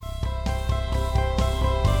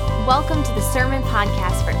Welcome to the Sermon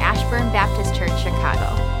Podcast for Ashburn Baptist Church,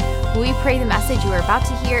 Chicago. We pray the message you are about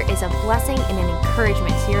to hear is a blessing and an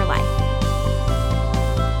encouragement to your life.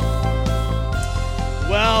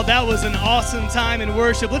 Well, that was an awesome time in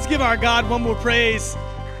worship. Let's give our God one more praise.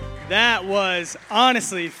 That was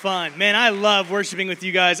honestly fun. Man, I love worshiping with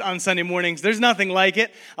you guys on Sunday mornings. There's nothing like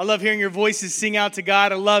it. I love hearing your voices sing out to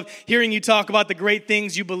God. I love hearing you talk about the great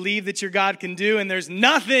things you believe that your God can do, and there's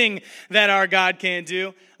nothing that our God can't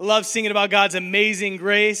do. I love singing about God's amazing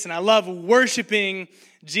grace, and I love worshiping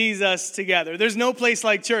Jesus together. There's no place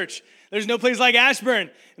like church. There's no place like Ashburn.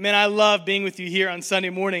 Man, I love being with you here on Sunday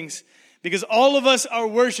mornings because all of us are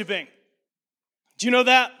worshiping. Do you know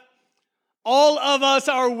that? All of us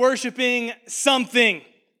are worshiping something.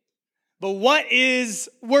 But what is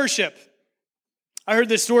worship? I heard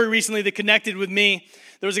this story recently that connected with me.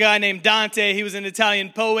 There was a guy named Dante. He was an Italian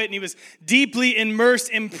poet, and he was deeply immersed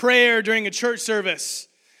in prayer during a church service.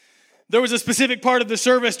 There was a specific part of the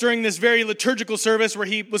service during this very liturgical service where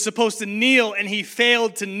he was supposed to kneel, and he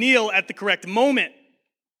failed to kneel at the correct moment.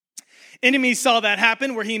 Enemies saw that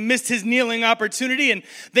happen, where he missed his kneeling opportunity, and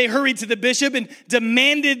they hurried to the bishop and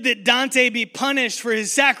demanded that Dante be punished for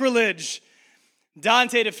his sacrilege.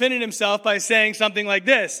 Dante defended himself by saying something like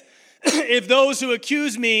this: if those who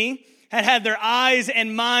accuse me had had their eyes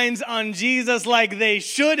and minds on Jesus like they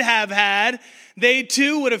should have had, they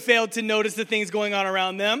too would have failed to notice the things going on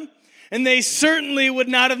around them, and they certainly would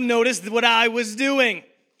not have noticed what I was doing.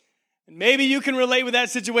 And maybe you can relate with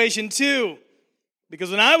that situation too. Because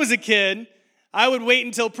when I was a kid, I would wait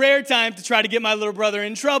until prayer time to try to get my little brother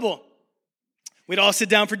in trouble. We'd all sit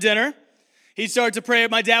down for dinner. He'd start to pray.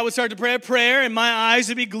 My dad would start to pray a prayer, and my eyes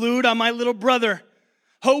would be glued on my little brother,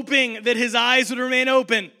 hoping that his eyes would remain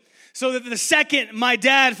open, so that the second my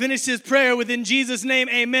dad finished his prayer with "in Jesus' name,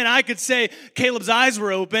 amen," I could say Caleb's eyes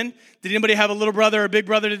were open. Did anybody have a little brother or a big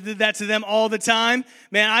brother that did that to them all the time?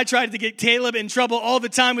 Man, I tried to get Caleb in trouble all the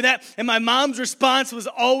time with that, and my mom's response was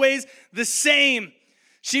always the same.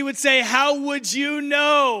 She would say, "How would you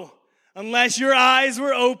know unless your eyes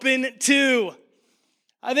were open too?"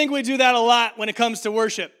 I think we do that a lot when it comes to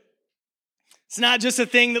worship. It's not just a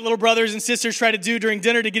thing that little brothers and sisters try to do during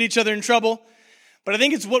dinner to get each other in trouble, but I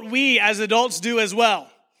think it's what we as adults do as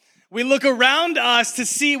well. We look around us to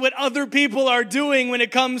see what other people are doing when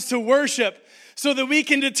it comes to worship so that we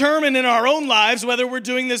can determine in our own lives whether we're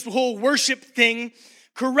doing this whole worship thing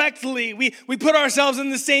correctly. We put ourselves in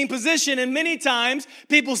the same position, and many times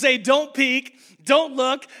people say, don't peek, don't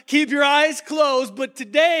look, keep your eyes closed, but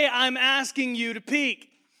today I'm asking you to peek.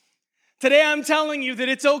 Today I'm telling you that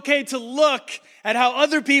it's okay to look at how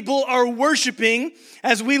other people are worshiping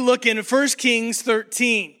as we look in 1 Kings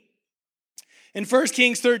 13. In 1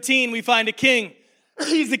 Kings 13, we find a king.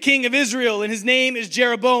 He's the king of Israel, and his name is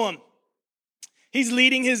Jeroboam. He's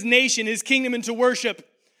leading his nation, his kingdom into worship.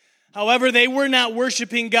 However, they were not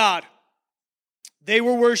worshiping God. They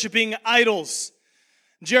were worshiping idols.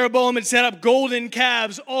 Jeroboam had set up golden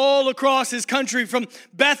calves all across his country, from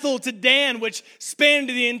Bethel to Dan, which spanned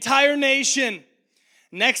the entire nation.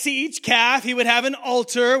 Next to each calf, he would have an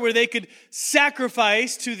altar where they could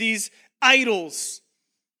sacrifice to these idols.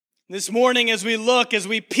 This morning, as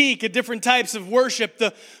we peek at different types of worship,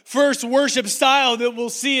 the first worship style that we'll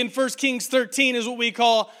see in 1 Kings 13 is what we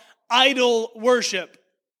call idol worship.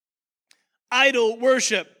 Idol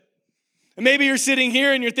worship. And maybe you're sitting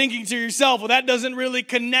here and you're thinking to yourself, well, that doesn't really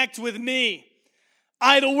connect with me.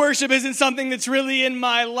 Idol worship isn't something that's really in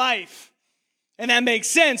my life. And that makes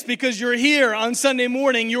sense because you're here on Sunday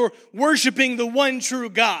morning, you're worshiping the one true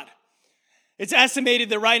God. It's estimated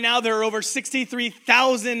that right now there are over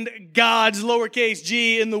 63,000 gods, lowercase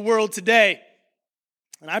g, in the world today.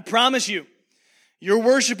 And I promise you, you're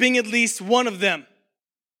worshiping at least one of them.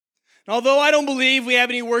 And although I don't believe we have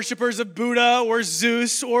any worshipers of Buddha or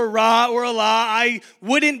Zeus or Ra or Allah, I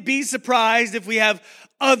wouldn't be surprised if we have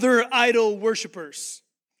other idol worshipers.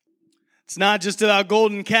 It's not just about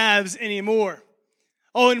golden calves anymore.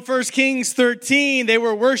 Oh, in 1 Kings 13, they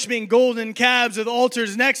were worshiping golden calves with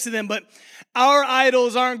altars next to them, but our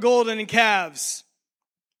idols aren't golden calves.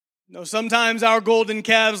 No, sometimes our golden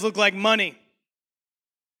calves look like money,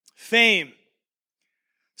 fame,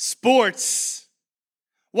 sports,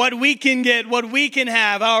 what we can get, what we can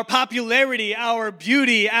have, our popularity, our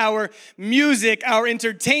beauty, our music, our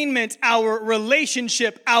entertainment, our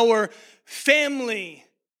relationship, our family.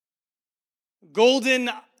 Golden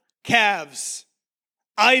calves,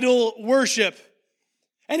 idol worship.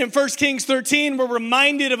 And in 1 Kings 13, we're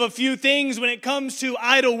reminded of a few things when it comes to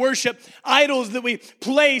idol worship, idols that we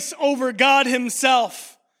place over God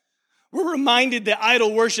himself. We're reminded that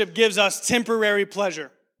idol worship gives us temporary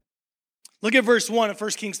pleasure. Look at verse 1 of 1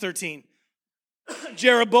 Kings 13.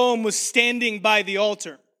 Jeroboam was standing by the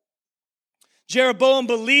altar. Jeroboam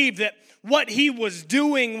believed that what he was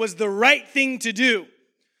doing was the right thing to do.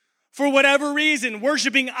 For whatever reason,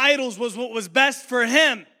 worshiping idols was what was best for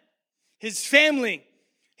him, his family,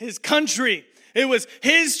 his country. It was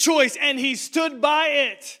his choice, and he stood by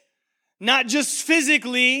it. Not just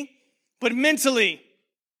physically, but mentally,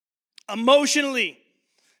 emotionally,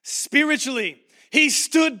 spiritually. He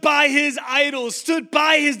stood by his idols, stood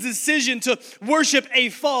by his decision to worship a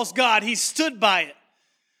false god. He stood by it.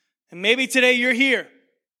 And maybe today you're here.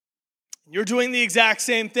 You're doing the exact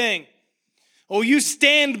same thing. Oh, you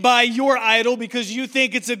stand by your idol because you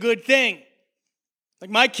think it's a good thing. Like,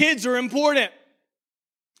 my kids are important.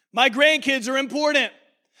 My grandkids are important.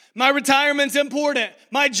 My retirement's important.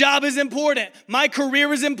 My job is important. My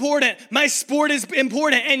career is important. My sport is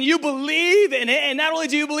important. And you believe in it. And not only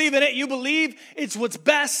do you believe in it, you believe it's what's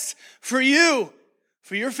best for you,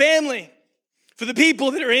 for your family, for the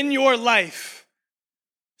people that are in your life.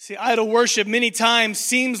 See, idol worship many times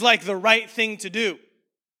seems like the right thing to do.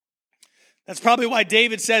 That's probably why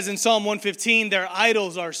David says in Psalm 115, their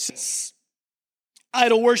idols are sins.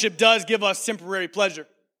 Idol worship does give us temporary pleasure.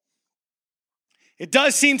 It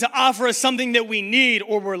does seem to offer us something that we need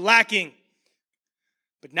or we're lacking.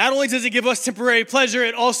 But not only does it give us temporary pleasure,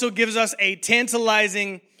 it also gives us a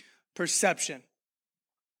tantalizing perception.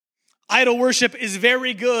 Idol worship is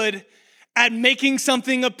very good at making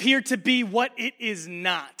something appear to be what it is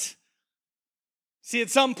not. See, at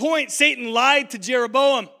some point, Satan lied to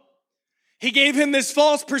Jeroboam. He gave him this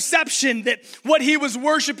false perception that what he was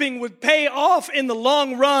worshiping would pay off in the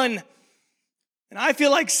long run. And I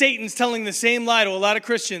feel like Satan's telling the same lie to a lot of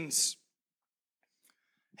Christians.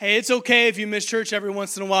 Hey, it's okay if you miss church every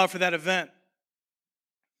once in a while for that event.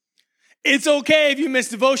 It's okay if you miss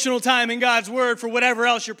devotional time in God's word for whatever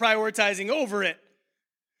else you're prioritizing over it.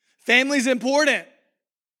 Family's important.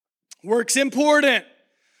 Work's important.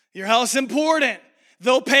 Your health's important.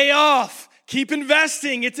 They'll pay off. Keep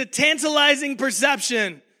investing. It's a tantalizing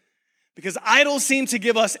perception because idols seem to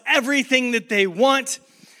give us everything that they want,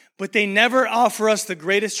 but they never offer us the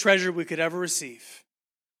greatest treasure we could ever receive.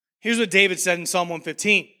 Here's what David said in Psalm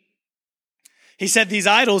 115. He said, these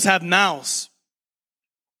idols have mouths,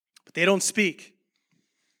 but they don't speak.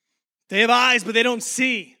 They have eyes, but they don't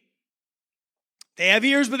see. They have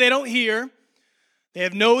ears, but they don't hear. They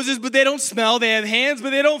have noses, but they don't smell. They have hands,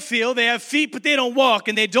 but they don't feel. They have feet, but they don't walk.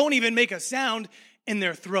 And they don't even make a sound in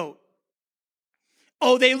their throat.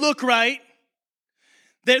 Oh, they look right.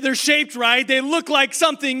 They're shaped right. They look like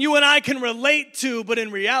something you and I can relate to, but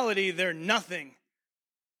in reality, they're nothing.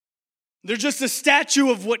 They're just a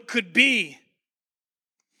statue of what could be.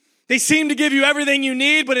 They seem to give you everything you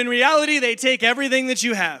need, but in reality, they take everything that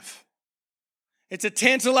you have. It's a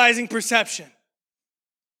tantalizing perception.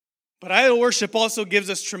 But idol worship also gives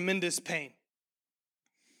us tremendous pain.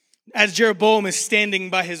 As Jeroboam is standing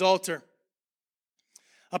by his altar,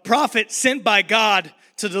 a prophet sent by God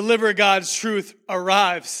to deliver God's truth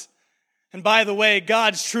arrives. And by the way,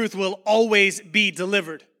 God's truth will always be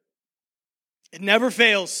delivered. It never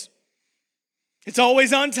fails. It's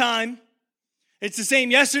always on time. It's the same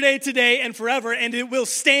yesterday, today, and forever, and it will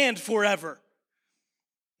stand forever.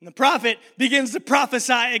 And the prophet begins to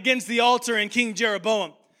prophesy against the altar and King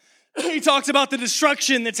Jeroboam. He talks about the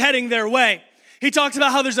destruction that's heading their way. He talks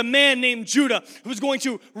about how there's a man named Judah who's going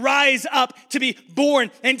to rise up to be born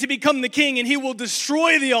and to become the king, and he will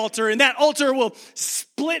destroy the altar, and that altar will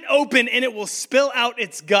split open and it will spill out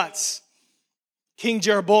its guts. King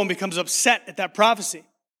Jeroboam becomes upset at that prophecy.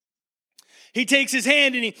 He takes his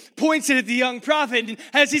hand and he points it at the young prophet, and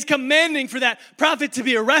as he's commanding for that prophet to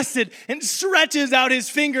be arrested and stretches out his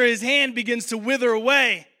finger, his hand begins to wither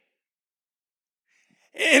away.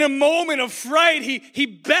 In a moment of fright, he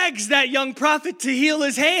begs that young prophet to heal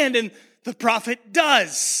his hand, and the prophet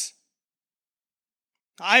does.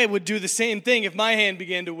 I would do the same thing if my hand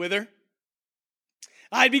began to wither.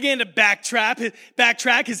 I began to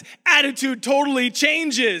backtrack. His attitude totally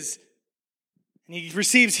changes, and he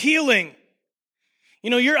receives healing. You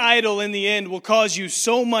know, your idol in the end will cause you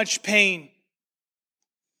so much pain.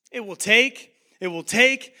 It will take, and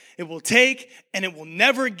it will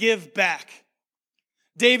never give back.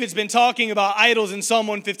 David's been talking about idols in Psalm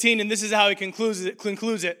 115, and this is how he concludes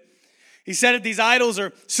it. He said that these idols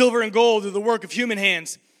are silver and gold, are the work of human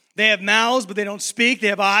hands. They have mouths, but they don't speak. They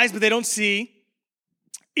have eyes, but they don't see.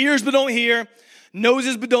 Ears, but don't hear.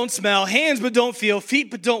 Noses, but don't smell. Hands, but don't feel.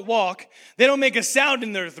 Feet, but don't walk. They don't make a sound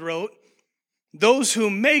in their throat. Those who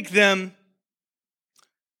make them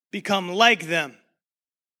become like them.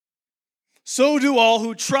 So do all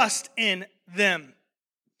who trust in them.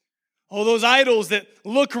 Oh, those idols that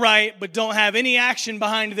look right but don't have any action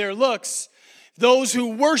behind their looks, those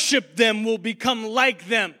who worship them will become like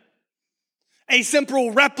them. A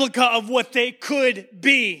simple replica of what they could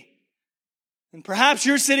be. And perhaps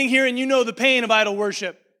you're sitting here and you know the pain of idol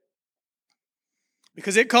worship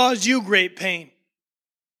because it caused you great pain.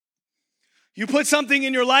 You put something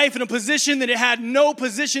in your life in a position that it had no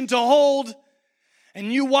position to hold,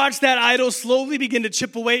 and you watch that idol slowly begin to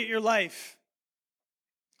chip away at your life.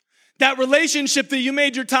 That relationship that you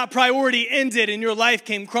made your top priority ended and your life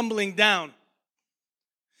came crumbling down.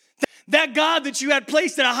 That God that you had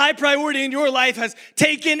placed at a high priority in your life has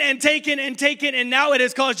taken, and now it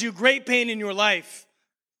has caused you great pain in your life.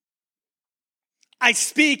 I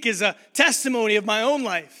speak as a testimony of my own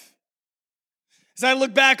life. As I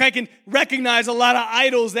look back, I can recognize a lot of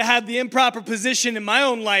idols that had the improper position in my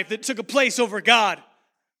own life that took a place over God.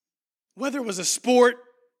 Whether it was a sport,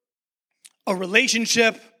 a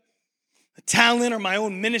relationship, a talent, or my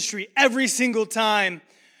own ministry, every single time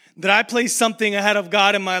that I placed something ahead of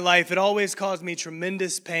God in my life, it always caused me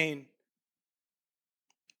tremendous pain.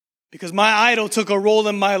 Because my idol took a role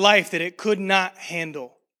in my life that it could not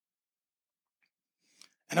handle.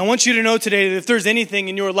 And I want you to know today that if there's anything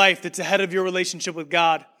in your life that's ahead of your relationship with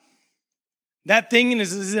God, that thing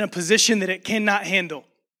is in a position that it cannot handle.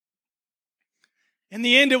 In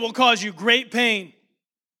the end, it will cause you great pain.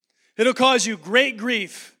 It'll cause you great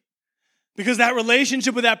grief because that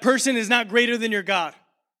relationship with that person is not greater than your God.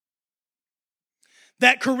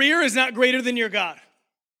 That career is not greater than your God.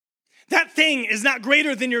 That thing is not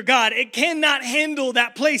greater than your God. It cannot handle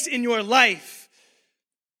that place in your life.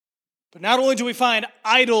 But not only do we find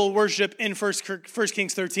idol worship in 1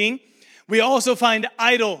 Kings 13, we also find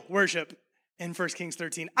idol worship in 1 Kings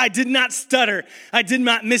 13. I did not stutter. I did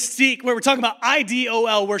not misspeak. We're talking about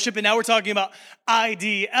IDOL worship, and now we're talking about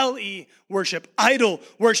IDLE worship, idol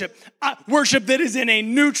worship, worship that is in a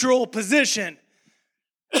neutral position.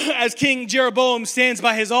 As King Jeroboam stands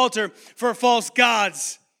by his altar for false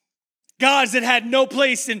gods, gods that had no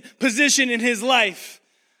place and position in his life,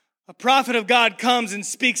 a prophet of God comes and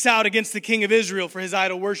speaks out against the king of Israel for his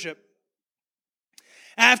idol worship.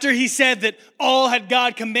 After he said that all had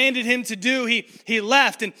God commanded him to do, he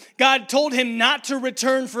left, and God told him not to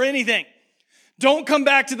return for anything. Don't come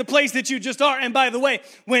back to the place that you just are. And by the way,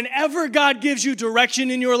 whenever God gives you direction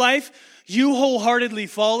in your life, you wholeheartedly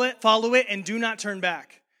follow it and do not turn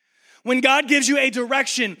back. When God gives you a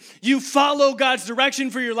direction, you follow God's direction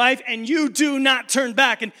for your life and you do not turn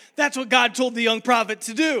back. And that's what God told the young prophet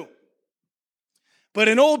to do. But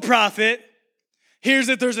an old prophet hears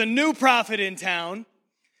that there's a new prophet in town.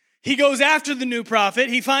 He goes after the new prophet.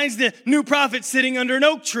 He finds the new prophet sitting under an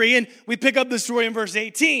oak tree, and we pick up the story in verse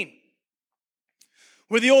 18,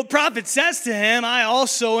 where the old prophet says to him, I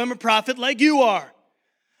also am a prophet like you are.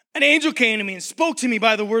 An angel came to me and spoke to me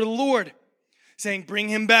by the word of the Lord, saying, bring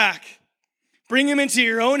him back. Bring him into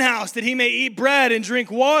your own house that he may eat bread and drink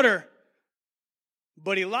water.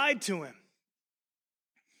 But he lied to him.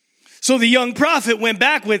 So the young prophet went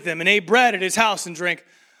back with him and ate bread at his house and drank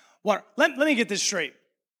water. Let me get this straight.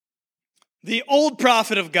 The old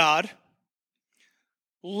prophet of God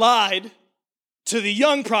lied to the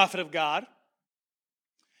young prophet of God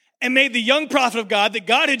and made the young prophet of God that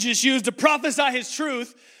God had just used to prophesy his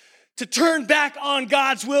truth to turn back on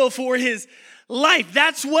God's will for his life.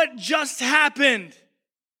 That's what just happened.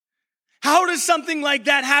 How does something like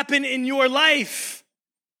that happen in your life?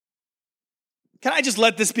 Can I just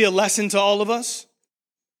let this be a lesson to all of us?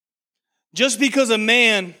 Just because a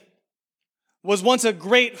man was once a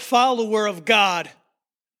great follower of God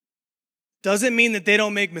doesn't mean that they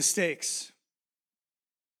don't make mistakes.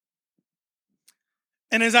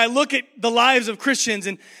 And as I look at the lives of Christians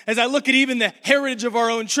and as I look at even the heritage of our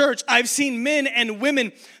own church, I've seen men and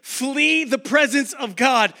women flee the presence of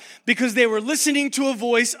God because they were listening to a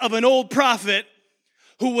voice of an old prophet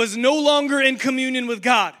who was no longer in communion with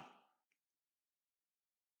God.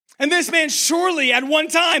 And this man surely at one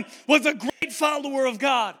time was a great follower of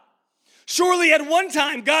God. Surely at one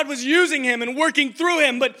time God was using him and working through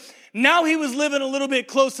him, but now he was living a little bit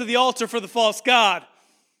close to the altar for the false god.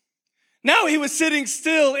 Now he was sitting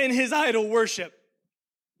still in his idol worship.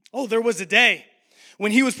 Oh, there was a day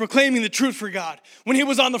when he was proclaiming the truth for God, when he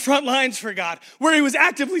was on the front lines for God, where he was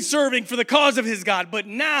actively serving for the cause of his God. But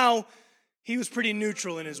now he was pretty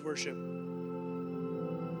neutral in his worship.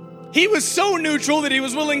 He was so neutral that he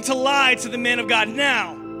was willing to lie to the man of God.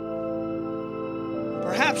 Now,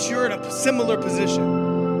 perhaps you're in a similar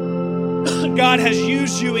position. God has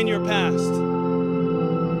used you in your past.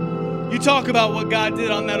 You talk about what God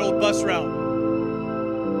did on that old bus route.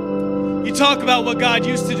 You talk about what God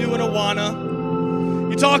used to do in Awana.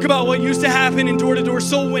 You talk about what used to happen in door-to-door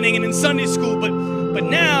soul winning and in Sunday school, but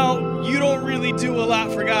now you don't really do a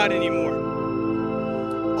lot for God anymore.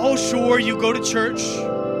 Oh, sure, you go to church.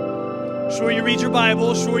 Sure, you read your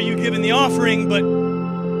Bible. Sure, you give in the offering, but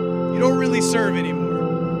you don't really serve anymore.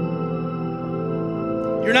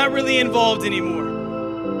 You're not really involved anymore.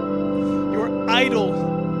 You're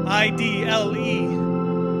idle, I-D-L-E,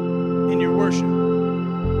 in your worship.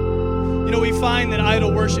 You know, we find that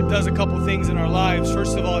idol worship does a couple things in our lives.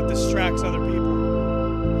 First of all, it distracts other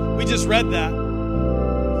people. We just read that.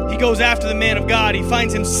 He goes after the man of God. He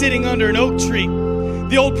finds him sitting under an oak tree.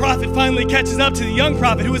 The old prophet finally catches up to the young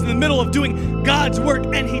prophet who is in the middle of doing God's work,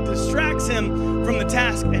 and he distracts him from the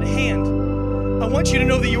task at hand. I want you to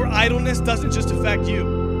know that your idleness doesn't just affect you.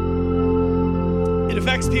 It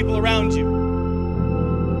affects people around you.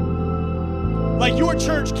 Like, your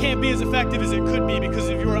church can't be as effective as it could be because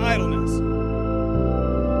of your idleness.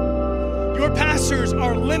 Your pastors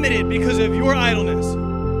are limited because of your idleness.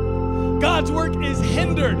 God's work is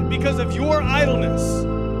hindered because of your idleness.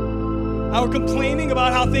 Our complaining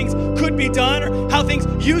about how things could be done or how things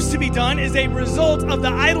used to be done is a result of the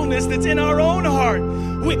idleness that's in our own heart.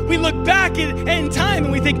 We look back in time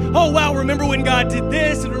and we think, oh, wow, remember when God did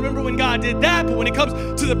this and remember when God did that. But when it comes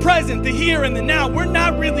to the present, the here and the now, we're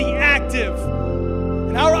not really active.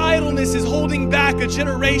 And our idleness is holding back a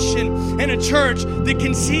generation and a church that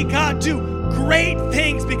can see God do great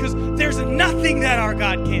things because there's nothing that our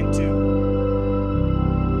God can't do.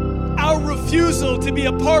 Our refusal to be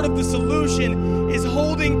a part of the solution is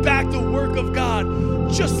holding back the work of God,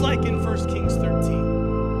 just like in 1 Kings 13.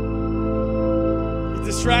 It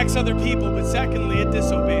distracts other people, but secondly, it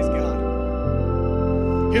disobeys God.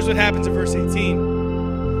 Here's what happens in verse 18.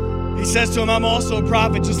 He says to him, I'm also a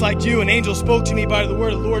prophet just like you. An angel spoke to me by the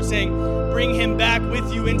word of the Lord, saying, bring him back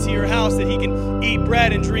with you into your house that he can eat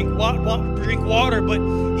bread and drink water. But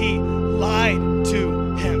he lied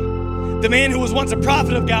to him. The man who was once a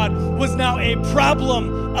prophet of God was now a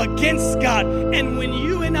problem against God. And when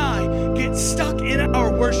you and I get stuck in our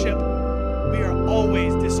worship, we are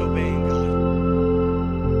always disobeying God.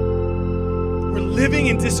 We're living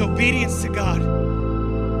in disobedience to God.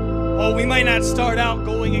 Oh, we might not start out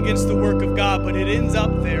going against the work of God, but it ends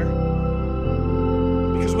up there.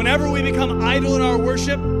 Because whenever we become idle in our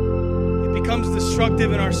worship, it becomes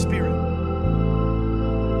destructive in our spirit.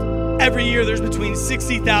 Every year there's between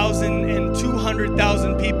 60,000 and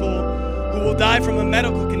 200,000 people who will die from a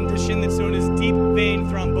medical condition that's known as deep vein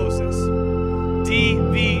thrombosis,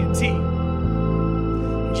 DVT.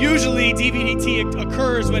 Usually DVT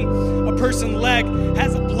occurs when a person's leg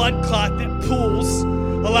has a blood clot that pools,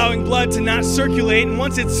 allowing blood to not circulate. And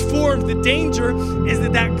once it's formed, the danger is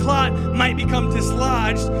that clot might become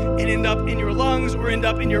dislodged and end up in your lungs or end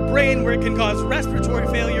up in your brain, where it can cause respiratory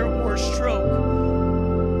failure or stroke.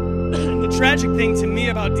 The tragic thing to me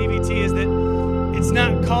about DVT is that it's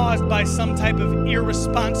not caused by some type of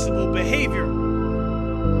irresponsible behavior.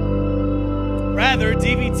 Rather,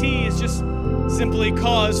 DVT is just simply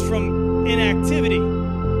caused from inactivity.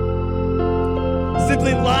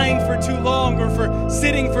 Simply lying for too long or for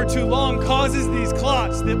sitting for too long causes these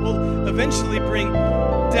clots that will eventually bring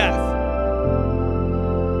death.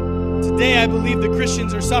 Today, I believe the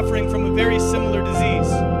Christians are suffering from a very similar disease.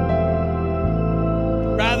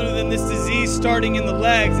 Rather than this disease starting in the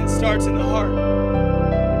legs, it starts in the heart.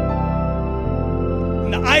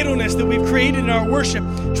 And the idleness that we've created in our worship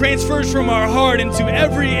transfers from our heart into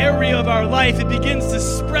every area of our life. It begins to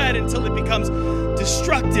spread until it becomes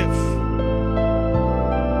destructive.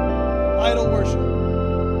 Idle worship.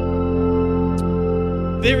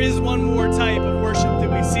 There is one more type of worship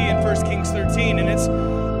that we see in 1 Kings 13, and it's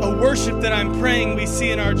a worship that I'm praying we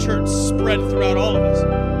see in our church spread throughout all of us.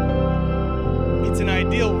 It's an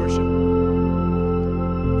ideal worship.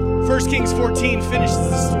 1 Kings 14 finishes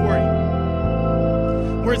the story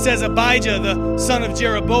where it says Abijah, the son of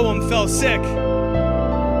Jeroboam, fell sick.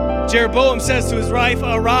 Jeroboam says to his wife,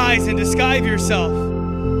 arise and disguise yourself,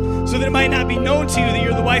 so that it might not be known to you that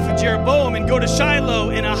you're the wife of Jeroboam, and go to Shiloh,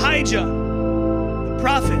 and Ahijah, the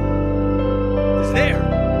prophet, is there.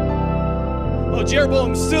 Well,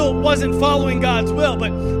 Jeroboam still wasn't following God's will,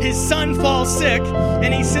 but his son falls sick,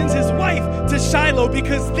 and he sends his wife to Shiloh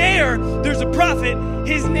because there's a prophet.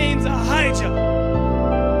 His name's Ahijah.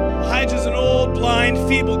 Ahijah's an old, blind,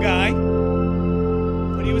 feeble guy,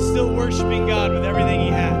 but he was still worshiping God with everything he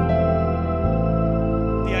had.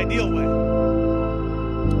 The ideal way.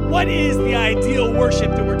 What is the ideal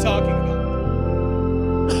worship that we're talking about?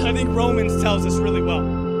 I think Romans tells us really well.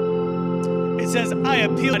 It says, I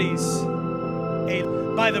appeal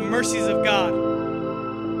by the mercies of God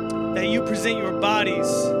that you present your bodies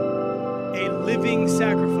a living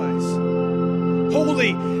sacrifice,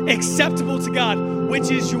 holy, acceptable to God,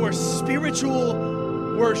 which is your spiritual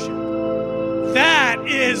worship. That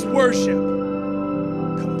is worship.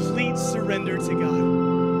 Complete surrender to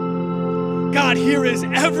God. God, here is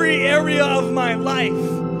every area of my life.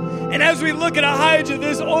 And as we look at Ahijah,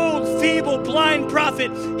 this old, feeble, blind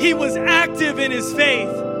prophet, he was active in his faith.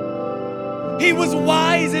 He was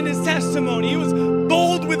wise in his testimony. He was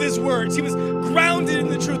bold with his words. He was grounded in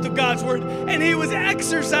the truth of God's word. And he was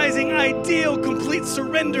exercising ideal, complete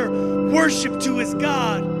surrender, worship to his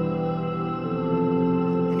God.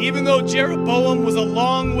 And even though Jeroboam was a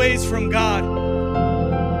long ways from God,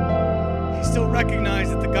 he still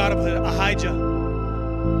recognized that the God of Ahijah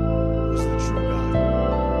was the true God,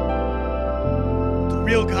 the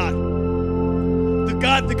real God, the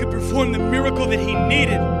God that could perform the miracle that he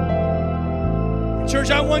needed.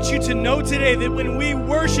 Church, I want you to know today that when we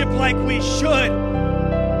worship like we should,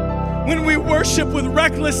 when we worship with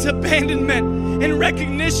reckless abandonment and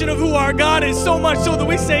recognition of who our God is, so much so that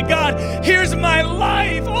we say, God, here's my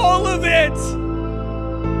life, all of it,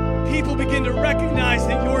 people begin to recognize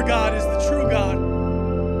that your God is the true God.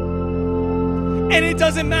 And it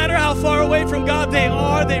doesn't matter how far away from God they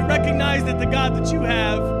are, they recognize that the God that you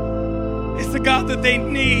have is the God that they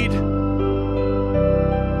need.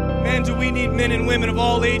 Man, do we need men and women of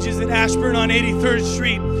all ages at Ashburn on 83rd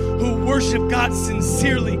Street who worship God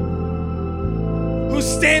sincerely, who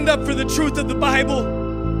stand up for the truth of the Bible,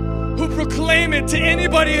 who proclaim it to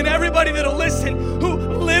anybody and everybody that'll listen, who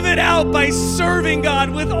live it out by serving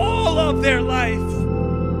God with all of their life, who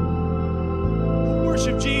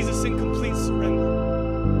worship Jesus in complete surrender.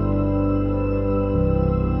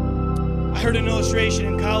 I heard an illustration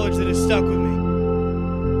in college that has stuck with me.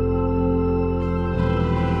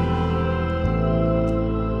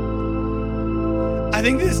 I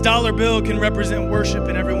think this dollar bill can represent worship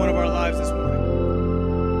in every one of our lives this morning.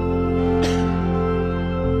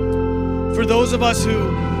 For those of us who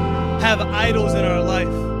have idols in our life,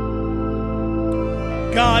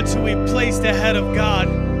 gods who we've placed ahead of God,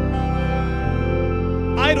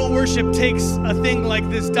 idol worship takes a thing like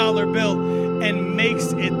this dollar bill and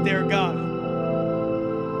makes it their God.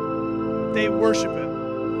 They worship it.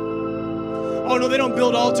 Oh no, they don't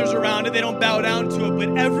build altars around it, they don't bow down to it,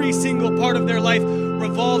 but every single part of their life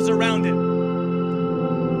revolves around it.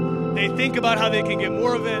 They think about how they can get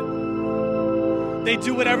more of it. They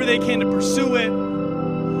do whatever they can to pursue it.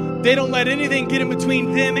 They don't let anything get in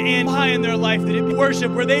between them and high in their life that it be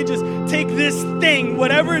worship, where they just take this thing,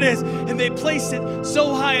 whatever it is, and they place it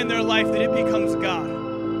so high in their life that it becomes God.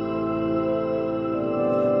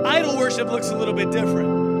 Idol worship looks a little bit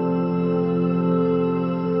different.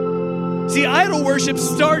 See, idol worship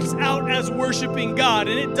starts out as worshiping God,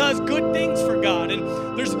 and it does good things for God. And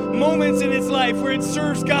there's moments in its life where it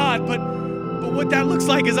serves God, but what that looks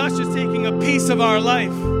like is us just taking a piece of our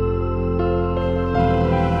life,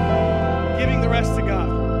 giving the rest to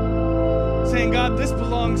God, saying, God, this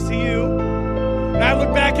belongs to you. And I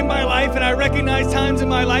look back in my life and I recognize times in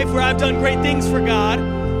my life where I've done great things for God.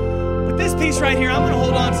 But this piece right here, I'm going to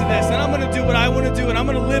hold on to this, and I'm going to do what I want to do, and I'm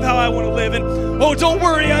going to live how I want to live. And oh, don't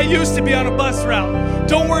worry, I used to be on a bus route.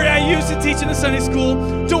 Don't worry, I used to teach in a Sunday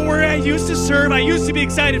school. Don't worry, I used to serve. I used to be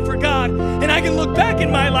excited for God. And I can look back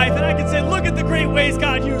in my life and I can say, look at the great ways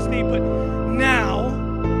God used me. But now,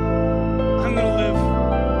 I'm going to live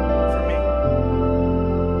for me.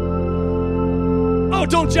 Oh,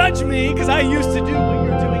 don't judge me because I used to do what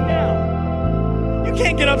you're doing now. You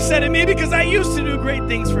can't get upset at me because I used to do great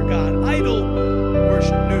things for God. Idol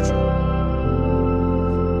worship, neutral.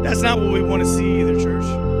 That's not what we want to see either, church.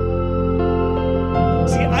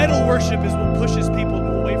 See, idol worship is what pushes people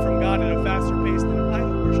away from God at a faster pace than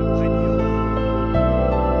idol worship, ideal.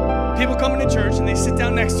 People come into church and they sit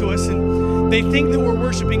down next to us and they think that we're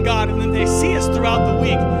worshiping God, and then they see us throughout the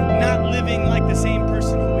week not living like the same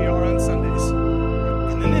person who we are on Sundays.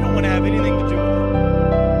 And then they don't want to have anything to do with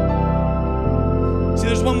it. See,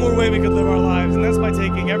 there's one more way we could live our lives, and that's by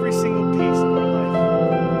taking every single piece of our life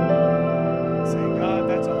and saying, God,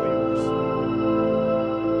 that's all yours.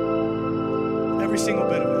 Every single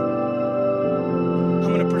bit of it.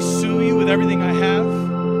 I'm going to pursue you with everything I have.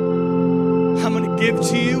 I'm going to give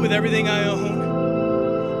to you with everything I own.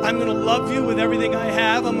 I'm going to love you with everything I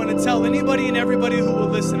have. I'm going to tell anybody and everybody who will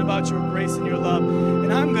listen about your grace and your love.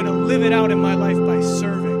 And I'm going to live it out in my life by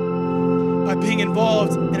serving, by being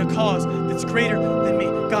involved in a cause that's greater than me.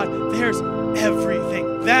 God, there's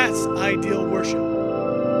everything. That's ideal worship.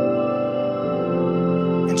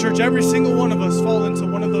 And church, every single one of us fall into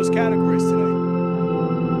one of those categories today.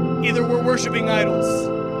 Either we're worshiping idols.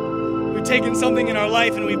 We've taken something in our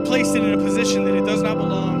life and we've placed it in a position that it does not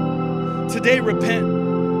belong. today repent.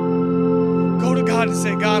 Go to God and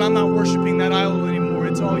say, God, I'm not worshiping that idol anymore.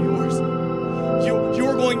 It's all yours.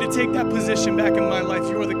 You're going to take that position back in my life.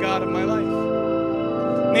 You're the God of my life.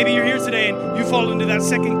 Maybe you're here today and you fall into that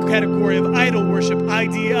second category of idol worship,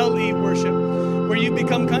 IDLE worship, where you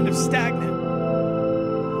become kind of stagnant.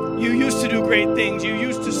 You used to do great things. You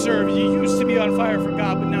used to serve. You used to be on fire for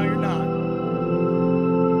God, but now you're not.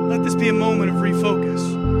 Let this be a moment of refocus,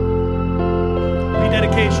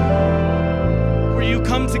 rededication, where you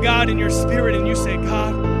come to God in your spirit and you say,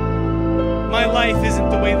 God, my life isn't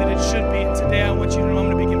the way that it should be. And today I want you to know I'm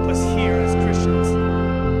going to begin plus here as Christians. We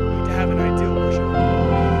need to have an ideal worship.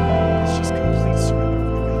 It's just complete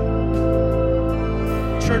surrender to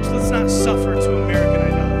God. Church, let's not suffer to American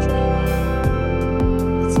idolatry.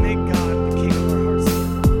 Let's make God the King of our hearts.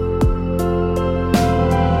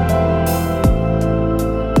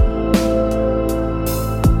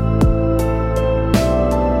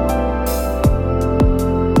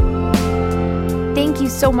 Thank you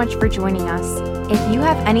so much for joining us. If you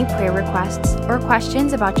have any prayer requests or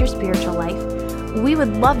questions about your spiritual life, we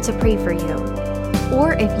would love to pray for you.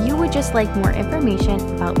 Or if you would just like more information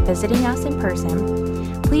about visiting us in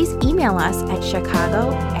person, please email us at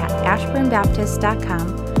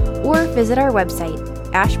chicago@ashburnbaptist.com or visit our website,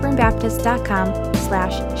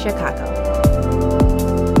 ashburnbaptist.com/Chicago.